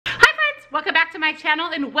welcome back to my channel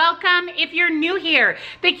and welcome if you're new here.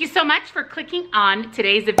 Thank you so much for clicking on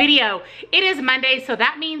today's video. It is Monday, so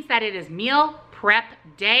that means that it is meal prep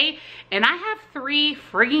day, and I have 3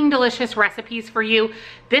 frigging delicious recipes for you.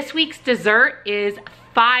 This week's dessert is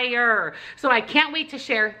fire, so I can't wait to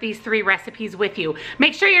share these 3 recipes with you.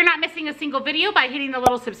 Make sure you're not missing a single video by hitting the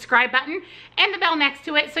little subscribe button and the bell next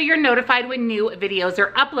to it so you're notified when new videos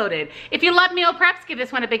are uploaded. If you love meal preps, give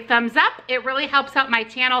this one a big thumbs up. It really helps out my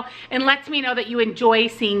channel and lets me know that you enjoy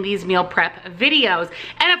seeing these meal prep videos.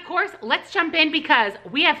 And of course, let's jump in because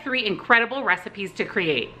we have 3 incredible recipes to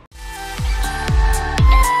create.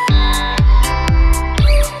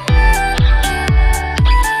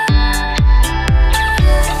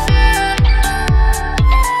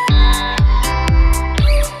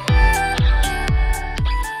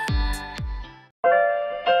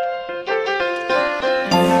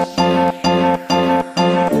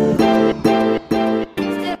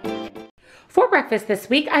 For breakfast this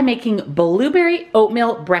week, I'm making blueberry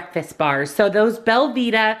oatmeal breakfast bars. So those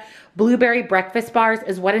Belvita blueberry breakfast bars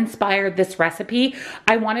is what inspired this recipe.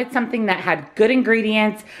 I wanted something that had good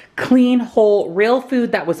ingredients, clean, whole, real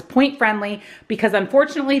food that was point friendly, because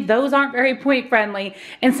unfortunately those aren't very point friendly,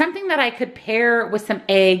 and something that I could pair with some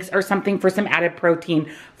eggs or something for some added protein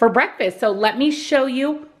for breakfast. So let me show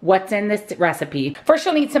you what's in this recipe. First,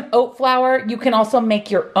 you'll need some oat flour. You can also make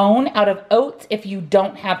your own out of oats if you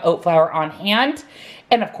don't have oat flour on hand.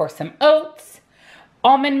 And of course, some oats,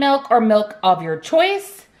 almond milk or milk of your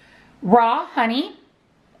choice, raw honey,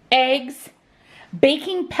 eggs,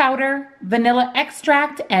 baking powder, vanilla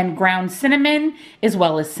extract, and ground cinnamon, as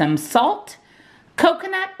well as some salt,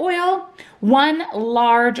 coconut oil, 1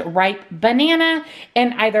 large ripe banana,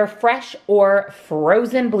 and either fresh or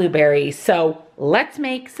frozen blueberries. So let's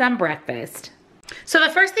make some breakfast. So the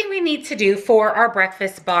first thing we need to do for our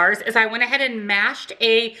breakfast bars is I went ahead and mashed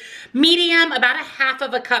a medium, about a half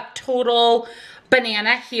of a cup total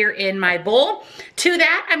banana here in my bowl. To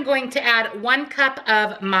that, I'm going to add 1 cup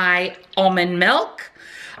of my almond milk.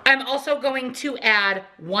 I'm also going to add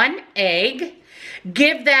 1 egg.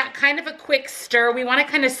 Give that kind of a quick stir. We want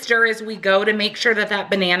to kind of stir as we go to make sure that that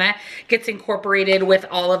banana gets incorporated with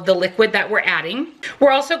all of the liquid that we're adding.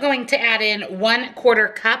 We're also going to add in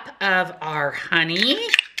 1/4 cup of our honey.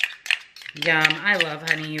 Yum, I love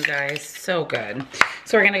honey, you guys, so good.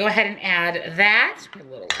 So we're gonna go ahead and add that, a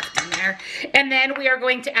little left in there. And then we are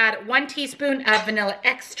going to add 1 teaspoon of vanilla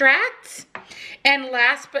extract. And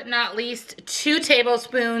last but not least, 2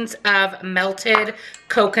 tablespoons of melted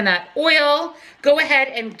coconut oil. Go ahead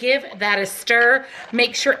and give that a stir.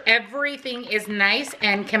 Make sure everything is nice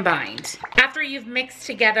and combined. After you've mixed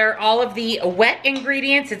together all of the wet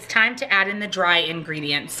ingredients, it's time to add in the dry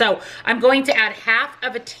ingredients. So I'm going to add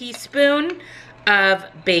 1/2 teaspoon of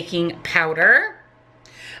baking powder.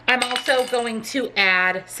 I'm also going to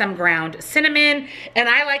add some ground cinnamon, and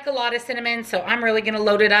I like a lot of cinnamon, so I'm really gonna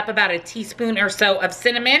load it up, about 1 teaspoon or so of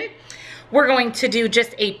cinnamon. We're going to do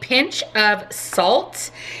just a pinch of salt,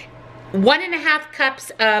 1.5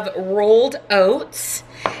 cups of rolled oats,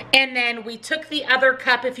 and then we took the other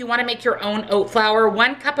cup. If you want to make your own oat flour,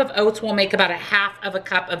 1 cup of oats will make about 1/2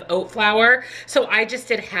 cup of oat flour. So I just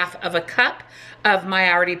did 1/2 cup of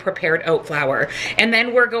my already prepared oat flour. And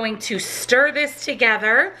then we're going to stir this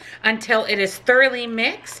together until it is thoroughly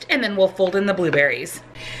mixed, and then we'll fold in the blueberries.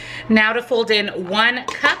 Now to fold in 1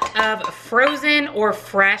 cup of frozen or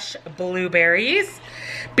fresh blueberries.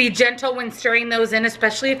 Be gentle when stirring those in,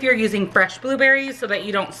 especially if you're using fresh blueberries so that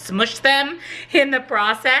you don't smush them in the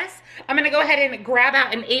process. I'm gonna go ahead and grab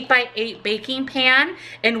out an 8x8 baking pan,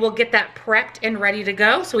 and we'll get that prepped and ready to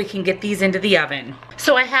go so we can get these into the oven.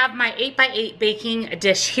 So I have my 8x8 baking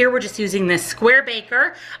dish here. We're just using this square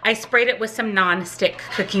baker. I sprayed it with some non-stick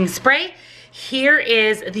cooking spray. Here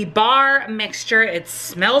is the bar mixture. It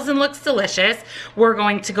smells and looks delicious. We're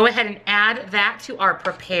going to go ahead and add that to our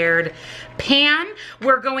prepared pan.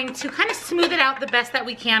 We're going to kind of smooth it out the best that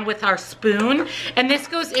we can with our spoon. And this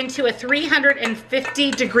goes into a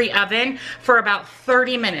 350-degree oven for about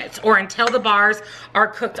 30 minutes, or until the bars are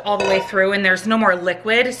cooked all the way through and there's no more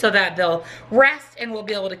liquid, so that they'll rest and we'll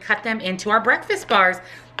be able to cut them into our breakfast bars.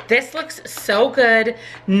 This looks so good,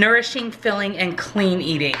 nourishing, filling, and clean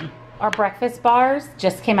eating. Our breakfast bars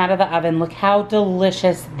just came out of the oven. Look how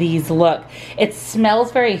delicious these look. It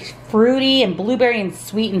smells very fruity and blueberry and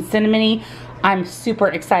sweet and cinnamony. I'm super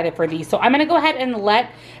excited for these. So I'm gonna go ahead and let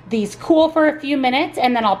these cool for a few minutes,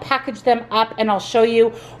 and then I'll package them up and I'll show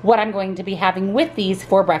you what I'm going to be having with these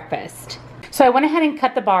for breakfast. So I went ahead and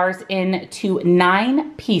cut the bars into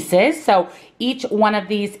 9 pieces. So each one of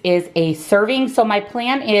these is a serving. So my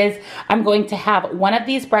plan is I'm going to have one of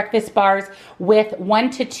these breakfast bars with 1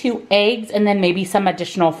 to 2 eggs and then maybe some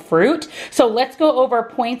additional fruit. So let's go over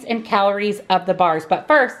points and calories of the bars. But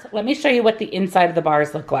first, let me show you what the inside of the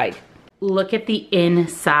bars look like. Look at the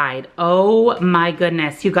inside. Oh my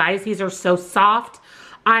goodness. You guys, these are so soft.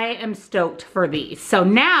 I am stoked for these. So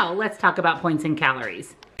now let's talk about points and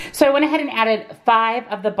calories. So I went ahead and added 5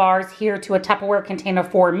 of the bars here to a Tupperware container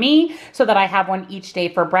for me so that I have one each day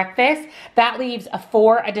for breakfast. That leaves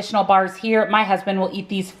 4 additional bars here. My husband will eat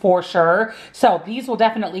these for sure. So these will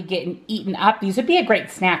definitely get eaten up. These would be a great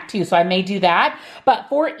snack too, so I may do that. But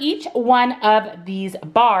for each one of these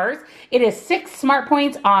bars, it is 6 smart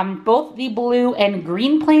points on both the blue and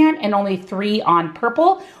green plan and only 3 on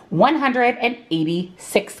purple,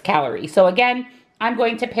 186 calories. So again, I'm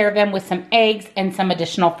going to pair them with some eggs and some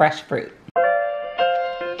additional fresh fruit.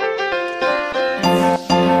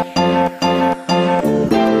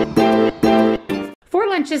 For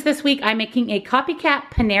lunches this week, I'm making a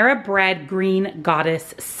copycat Panera bread green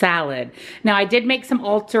goddess salad. Now I did make some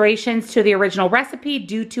alterations to the original recipe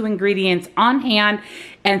due to ingredients on hand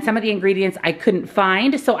and some of the ingredients I couldn't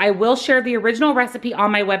find. So I will share the original recipe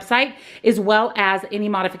on my website as well as any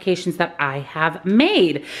modifications that I have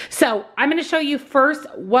made. So I'm gonna show you first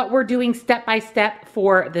what we're doing step by step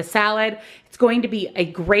for the salad. It's going to be a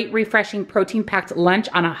great, refreshing, protein-packed lunch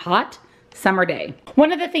on a hot summer day.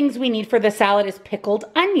 One of the things we need for the salad is pickled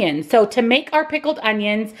onions. So to make our pickled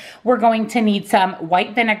onions, we're going to need some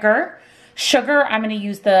white vinegar, sugar, I'm gonna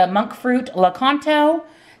use the monk fruit Lakanto,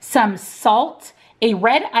 some salt, a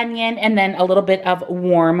red onion, and then a little bit of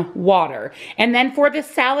warm water. And then for the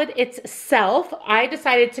salad itself, I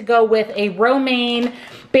decided to go with a romaine,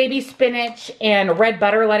 baby spinach, and red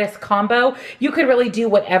butter lettuce combo. You could really do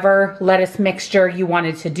whatever lettuce mixture you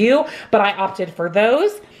wanted to do, but I opted for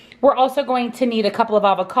those. We're also going to need a couple of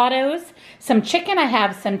avocados, some chicken. I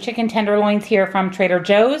have some chicken tenderloins here from Trader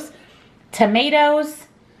Joe's, tomatoes,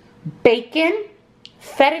 bacon,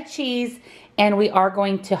 feta cheese, and we are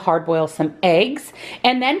going to hard boil some eggs.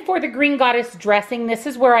 And then for the green goddess dressing, this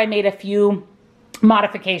is where I made a few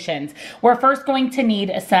modifications. We're first going to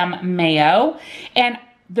need some mayo, and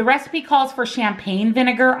the recipe calls for champagne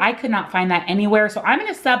vinegar. I could not find that anywhere, so I'm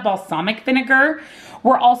gonna sub balsamic vinegar.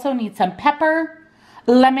 We'll also need some pepper,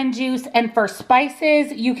 lemon juice, and for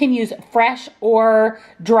spices, you can use fresh or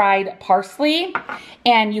dried parsley,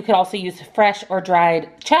 and you could also use fresh or dried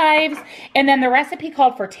chives. And then the recipe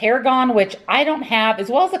called for tarragon, which I don't have, as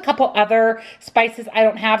well as a couple other spices I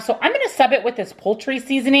don't have. So I'm gonna sub it with this poultry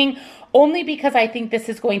seasoning, only because I think this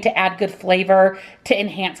is going to add good flavor to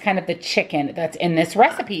enhance kind of the chicken that's in this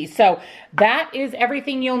recipe. So that is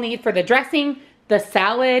everything you'll need for the dressing, the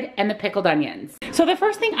salad, and the pickled onions. So the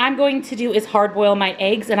first thing I'm going to do is hard boil my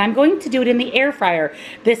eggs, and I'm going to do it in the air fryer.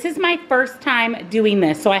 This is my first time doing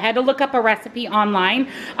this, so I had to look up a recipe online.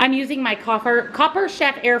 I'm using my Copper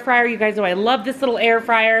Chef air fryer. You guys know I love this little air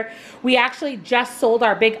fryer. We actually just sold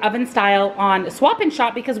our big oven style on Swap and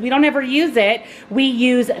Shop because we don't ever use it. We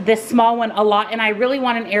use this small one a lot, and I really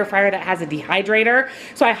want an air fryer that has a dehydrator.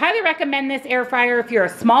 So I highly recommend this air fryer if you're a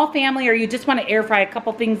small family or you just want to air fry a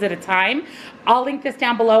couple things at a time. I'll link this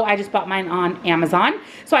down below. I just bought mine on Amazon.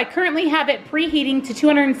 So I currently have it preheating to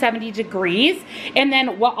 270 degrees. And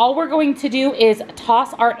then all we're going to do is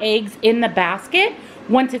toss our eggs in the basket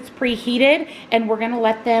once it's preheated, and we're gonna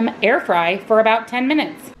let them air fry for about 10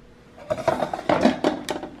 minutes.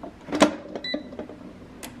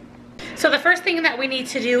 So the first thing that we need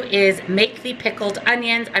to do is make the pickled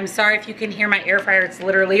onions. I'm sorry if you can hear my air fryer. It's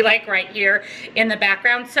literally like right here in the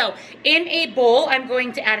background. So in a bowl, I'm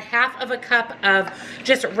going to add half of a cup of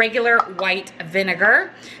just regular white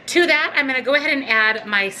vinegar. To that, I'm gonna go ahead and add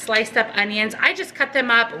my sliced up onions. I just cut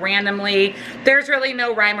them up randomly. There's really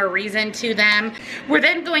no rhyme or reason to them. We're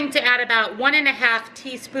then going to add about 1.5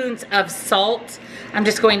 teaspoons of salt. I'm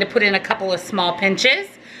just going to put in a couple of small pinches.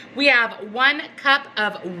 We have 1 cup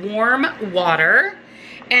of warm water,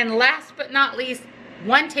 and last but not least,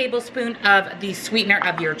 1 tablespoon of the sweetener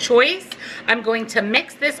of your choice. I'm going to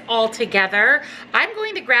mix this all together. I'm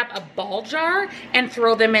going to grab a ball jar and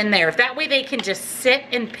throw them in there. That way they can just sit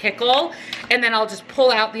and pickle, and then I'll just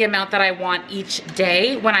pull out the amount that I want each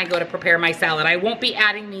day when I go to prepare my salad. I won't be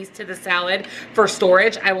adding these to the salad for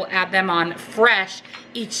storage. I will add them on fresh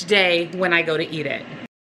each day when I go to eat it.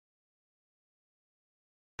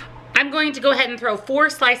 I'm going to go ahead and throw 4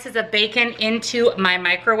 slices of bacon into my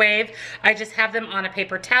microwave. I just have them on a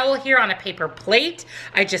paper towel here on a paper plate.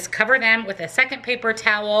 I just cover them with a second paper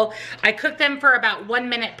towel. I cook them for about 1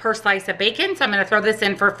 minute per slice of bacon, so I'm gonna throw this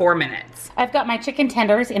in for 4 minutes. I've got my chicken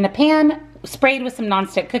tenders in a pan, sprayed with some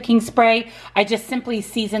nonstick cooking spray. I just simply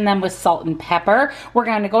season them with salt and pepper. We're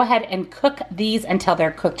going to go ahead and cook these until they're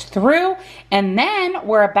cooked through, and then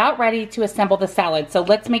we're about ready to assemble the salad. So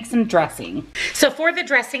let's make some dressing. So for the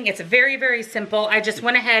dressing, it's very, very simple. I just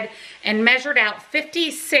went ahead and measured out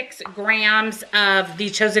 56 grams of the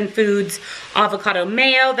Chosen Foods avocado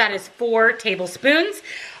mayo. That is 4 tablespoons.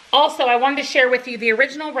 Also, I wanted to share with you the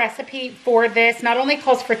original recipe for this not only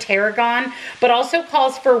calls for tarragon, but also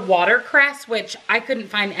calls for watercress, which I couldn't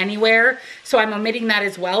find anywhere. So I'm omitting that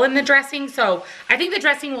as well in the dressing. So I think the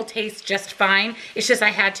dressing will taste just fine. It's just I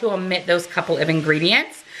had to omit those couple of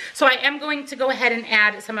ingredients. So I am going to go ahead and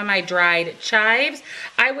add some of my dried chives.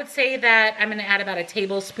 I would say that I'm gonna add about 1.5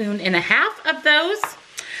 tablespoons of those.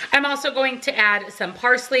 I'm also going to add some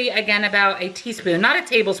parsley, again about a teaspoon, not a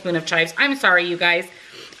tablespoon of chives. I'm sorry, you guys.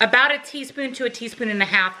 About 1 teaspoon to 1.5 teaspoons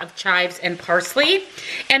of chives and parsley.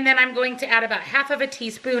 And then I'm going to add about 1/2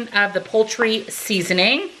 teaspoon of the poultry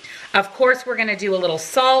seasoning. Of course, we're gonna do a little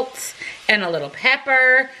salt and a little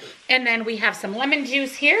pepper. And then we have some lemon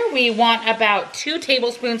juice here. We want about 2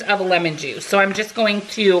 tablespoons of lemon juice. So I'm just going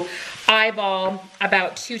to eyeball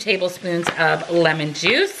about 2 tablespoons of lemon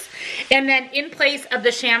juice. And then in place of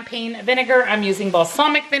the champagne vinegar, I'm using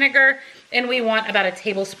balsamic vinegar. And we want about 1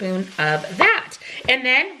 tablespoon of that. And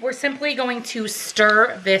then we're simply going to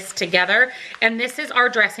stir this together. And this is our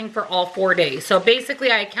dressing for all 4 days. So basically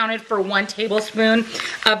I accounted for 1 tablespoon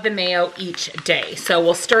of the mayo each day. So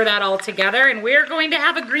we'll stir that all together and we're going to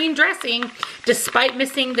have a green dressing despite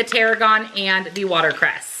missing the tarragon and the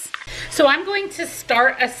watercress. So I'm going to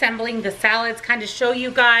start assembling the salads, kind of show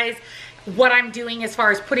you guys what I'm doing as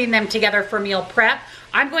far as putting them together for meal prep.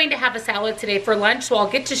 I'm going to have a salad today for lunch, so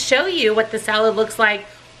I'll get to show you what the salad looks like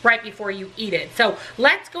right before you eat it. So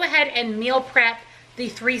let's go ahead and meal prep the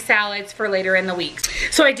 3 salads for later in the week.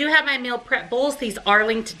 So I do have my meal prep bowls. These are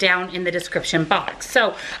linked down in the description box.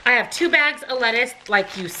 So I have 2 bags of lettuce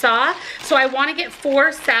like you saw. So I want to get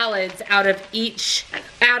 4 salads out of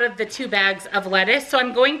the 2 bags of lettuce. So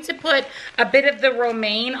I'm going to put a bit of the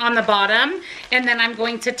romaine on the bottom, and then I'm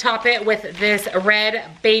going to top it with this red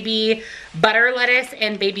baby butter lettuce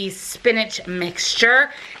and baby spinach mixture.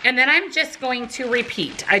 And then I'm just going to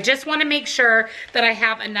repeat. I just want to make sure that I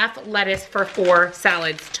have enough lettuce for 4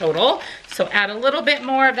 salads total. So add a little bit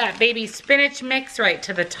more of that baby spinach mix right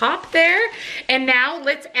to the top there. And now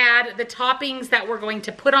let's add the toppings that we're going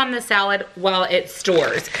to put on the salad while it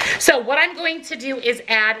stores. So what I'm going to do is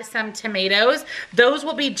add some tomatoes. Those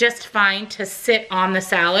will be just fine to sit on the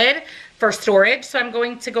salad for storage. So I'm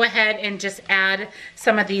going to go ahead and just add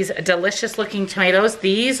some of these delicious looking tomatoes.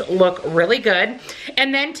 These look really good.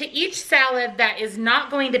 And then to each salad that is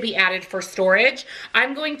not going to be added for storage,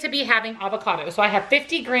 I'm going to be having avocado. So I have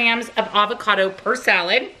 50 grams of avocado per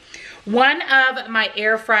salad. 1 of my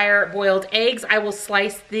air fryer boiled eggs. I will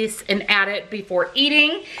slice this and add it before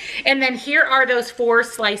eating. And then here are those 4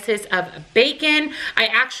 slices of bacon. I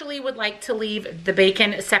actually would like to leave the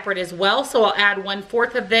bacon separate as well, so I'll add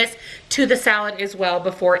 1/4 of this to the salad as well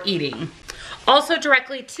before eating. Also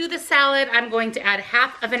directly to the salad, I'm going to add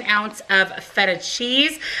 1/2 ounce of feta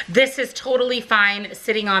cheese. This is totally fine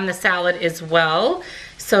sitting on the salad as well.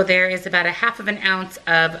 So there is about 1/2 ounce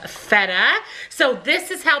of feta. So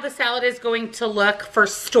this is how the salad is going to look for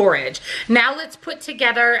storage. Now let's put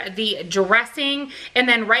together the dressing, and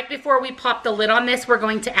then right before we pop the lid on this, we're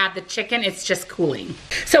going to add the chicken. It's just cooling.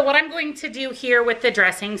 So what I'm going to do here with the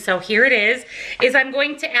dressing, so here it is I'm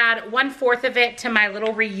going to add 1/4 of it to my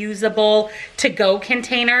little reusable to-go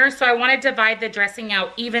container. So I want to divide the dressing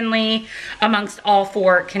out evenly amongst all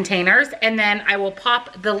 4 containers, and then I will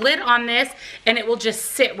pop the lid on this and it will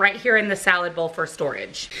just sit right here in the salad bowl for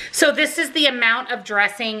storage. So this is the amount of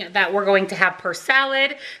dressing that we're going to have per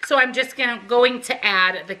salad. So I'm just going to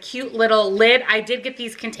add the cute little lid. I did get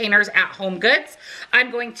these containers at Home Goods.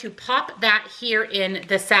 I'm going to pop that here in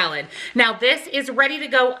the salad. Now this is ready to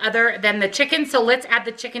go other than the chicken. So let's add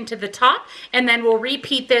the chicken to the top, and then we'll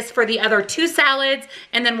repeat this for the other 2 salads,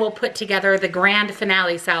 and then we'll put together the grand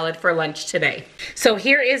finale salad for lunch today. So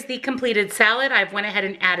here is the completed salad. I've went ahead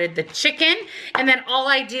and added the chicken, and then all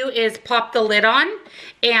I do is pop the lid on,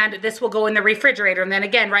 and this will go in the refrigerator. And then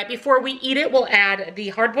again, right before we eat it, we'll add the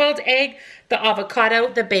hard-boiled egg, the avocado,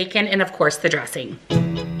 the bacon, and of course the dressing.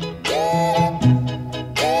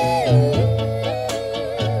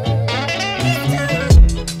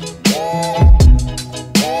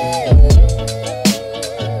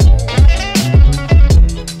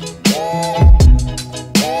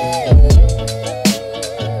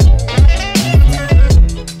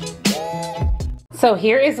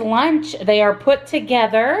 here is lunch. They are put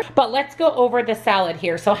together, but let's go over the salad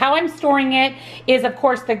here. So how I'm storing it is, of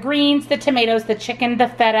course, the greens, the tomatoes, the chicken, the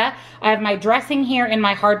feta. I have my dressing here and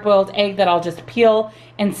my hard-boiled egg that I'll just peel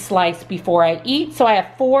and slice before I eat. So I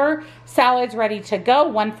have 4 salads ready to go,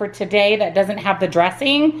 1 for today that doesn't have the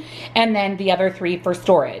dressing, and then the other 3 for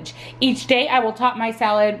storage. Each day I will top my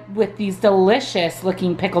salad with these delicious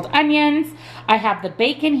looking pickled onions. I have the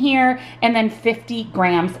bacon here, and then 50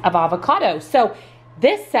 grams of avocado. So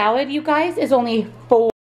this salad, you guys, is only 4.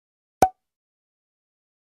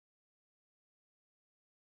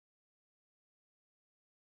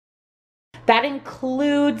 That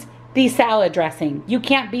includes the salad dressing. You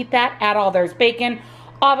can't beat that at all. There's bacon,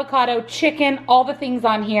 avocado, chicken, all the things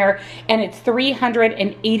on here, and it's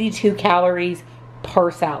 382 calories per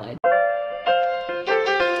salad.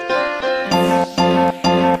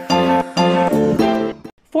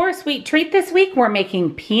 For a sweet treat this week, we're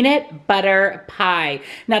making peanut butter pie.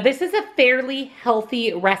 Now, this is a fairly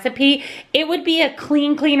healthy recipe. It would be a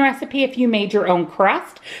clean recipe if you made your own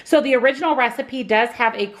crust. So the original recipe does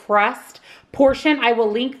have a crust portion. I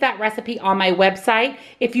will link that recipe on my website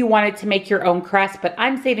if you wanted to make your own crust, but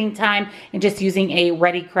I'm saving time and just using a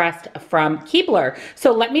ready crust from Keebler.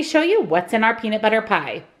 So let me show you what's in our peanut butter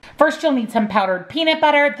pie. First, you'll need some powdered peanut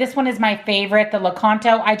butter. This one is my favorite, the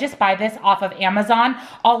Lakanto. I just buy this off of Amazon.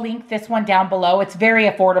 I'll link this one down below. It's very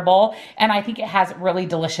affordable, and I think it has really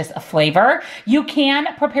delicious flavor. You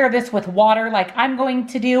can prepare this with water like I'm going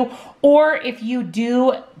to do, or if you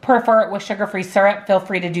do prefer it with sugar-free syrup, feel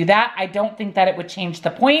free to do that. I don't think that it would change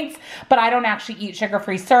the points, but I don't actually eat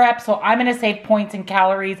sugar-free syrup, so I'm gonna save points and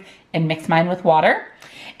calories and mix mine with water.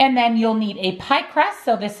 And then you'll need a pie crust.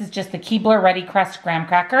 So this is just the Keebler Ready Crust graham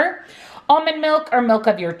cracker, almond milk or milk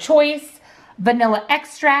of your choice, vanilla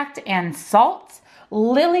extract and salt,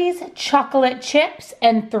 Lily's chocolate chips,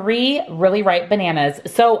 and 3 really ripe bananas.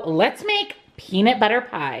 So let's make peanut butter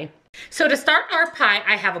pie. So to start our pie,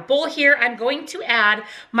 I have a bowl here. I'm going to add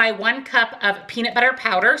my 1 cup of peanut butter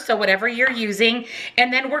powder, so whatever you're using,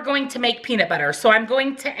 and then we're going to make peanut butter. So I'm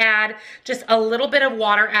going to add just a little bit of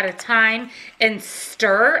water at a time and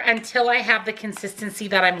stir until I have the consistency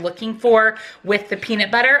that I'm looking for with the peanut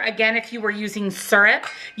butter. Again, if you were using syrup,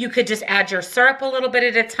 you could just add your syrup a little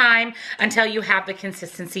bit at a time until you have the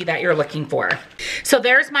consistency that you're looking for. So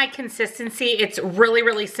there's my consistency. It's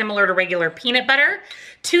really similar to regular peanut butter.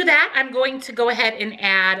 To that, I'm going to go ahead and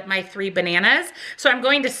add my 3 bananas. So I'm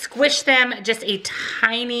going to squish them just a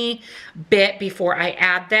tiny bit before I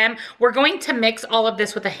add them. We're going to mix all of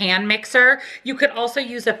this with a hand mixer. You could also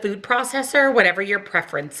use a food processor, whatever your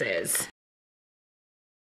preference is.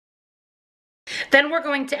 Then we're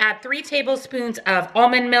going to add 3 tablespoons of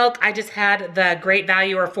almond milk. I just had the Great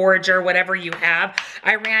Value or Forager, whatever you have.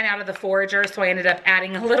 I ran out of the Forager, so I ended up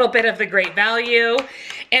adding a little bit of the Great Value.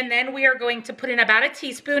 And then we are going to put in about a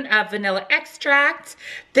teaspoon of vanilla extract.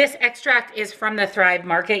 This extract is from the Thrive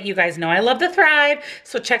Market. You guys know I love the Thrive,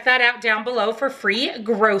 so check that out down below for free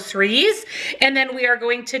groceries. And then we are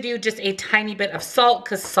going to do just a tiny bit of salt,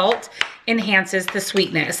 because salt enhances the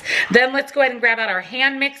sweetness. Then let's go ahead and grab out our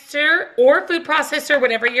hand mixer or food processor,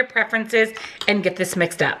 whatever your preference is, and get this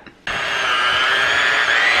mixed up.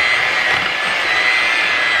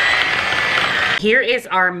 Here is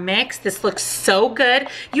our mix. This looks so good.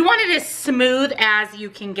 You want it as smooth as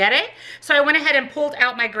you can get it. So I went ahead and pulled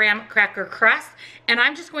out my graham cracker crust, and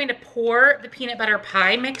I'm just going to pour the peanut butter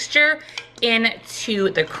pie mixture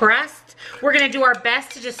into the crust. We're gonna do our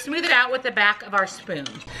best to just smooth it out with the back of our spoon.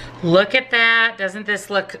 Look at that. Doesn't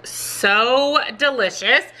this look so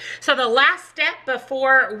delicious? So the last step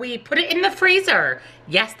before we put it in the freezer,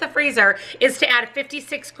 yes, the freezer, is to add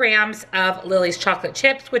 56 grams of Lily's chocolate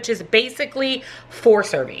chips, which is basically 4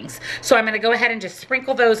 servings. So I'm gonna go ahead and just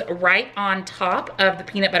sprinkle those right on top of the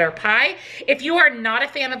peanut butter pie. If you are not a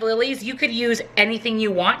fan of Lily's, you could use anything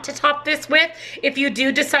you want to top this with. If you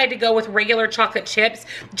do decide to go with regular chocolate chips,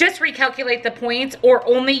 just recalculate the points or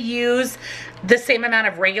only use the same amount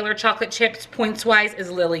of regular chocolate chips points-wise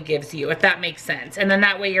as Lily gives you, if that makes sense. And then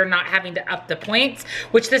that way you're not having to up the points,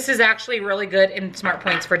 which this is actually really good in Smart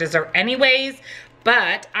Points for dessert anyways.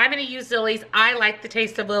 But I'm gonna use Lily's. I like the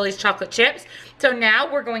taste of Lily's chocolate chips. So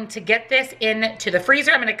now we're going to get this into the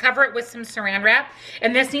freezer. I'm gonna cover it with some saran wrap,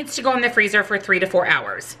 and this needs to go in the freezer for 3 to 4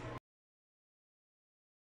 hours.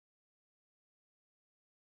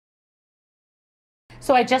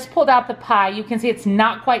 So I just pulled out the pie. You can see it's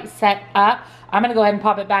not quite set up. I'm gonna go ahead and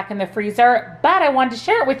pop it back in the freezer, but I wanted to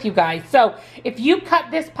share it with you guys. So if you cut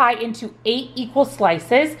this pie into 8 equal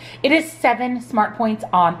slices, it is 7 Smart Points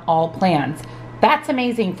on all plans. That's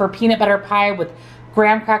amazing for peanut butter pie with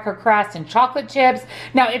graham cracker crust and chocolate chips.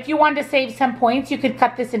 Now, if you wanted to save some points, you could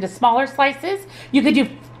cut this into smaller slices. You could do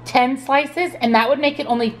 10 slices, and that would make it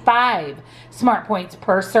only 5 smart points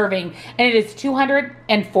per serving. And it is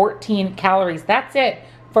 214 calories. That's it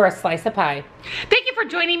for a slice of pie. Thank you for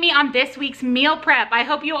joining me on this week's meal prep. I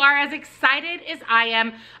hope you are as excited as I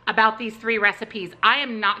am about these 3 recipes. I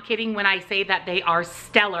am not kidding when I say that they are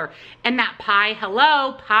stellar. And that pie,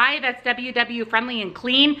 hello, pie that's WW friendly and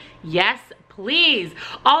clean, yes, please.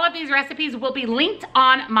 All of these recipes will be linked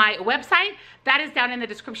on my website. That is down in the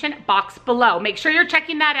description box below. Make sure you're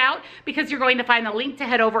checking that out because you're going to find the link to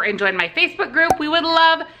head over and join my Facebook group. We would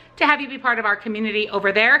love to have you be part of our community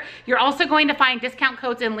over there. You're also going to find discount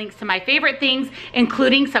codes and links to my favorite things,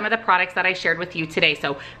 including some of the products that I shared with you today.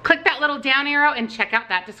 So click that little down arrow and check out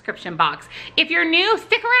that description box. If you're new,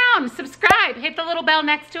 stick around, subscribe, hit the little bell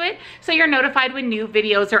next to it so you're notified when new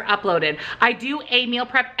videos are uploaded. I do a meal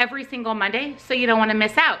prep every single Monday, so you don't want to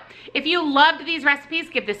miss out. If you loved these recipes,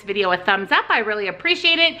 give this video a thumbs up. I really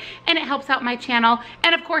appreciate it, and it helps out my channel.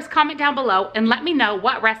 And of course, comment down below and let me know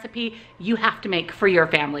what recipe you have to make for your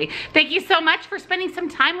family. Thank you so much for spending some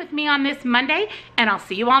time with me on this Monday, and I'll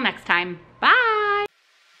see you all next time. Bye.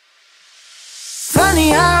 Funny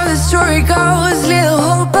how the story goes, little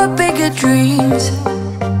hope but bigger dreams.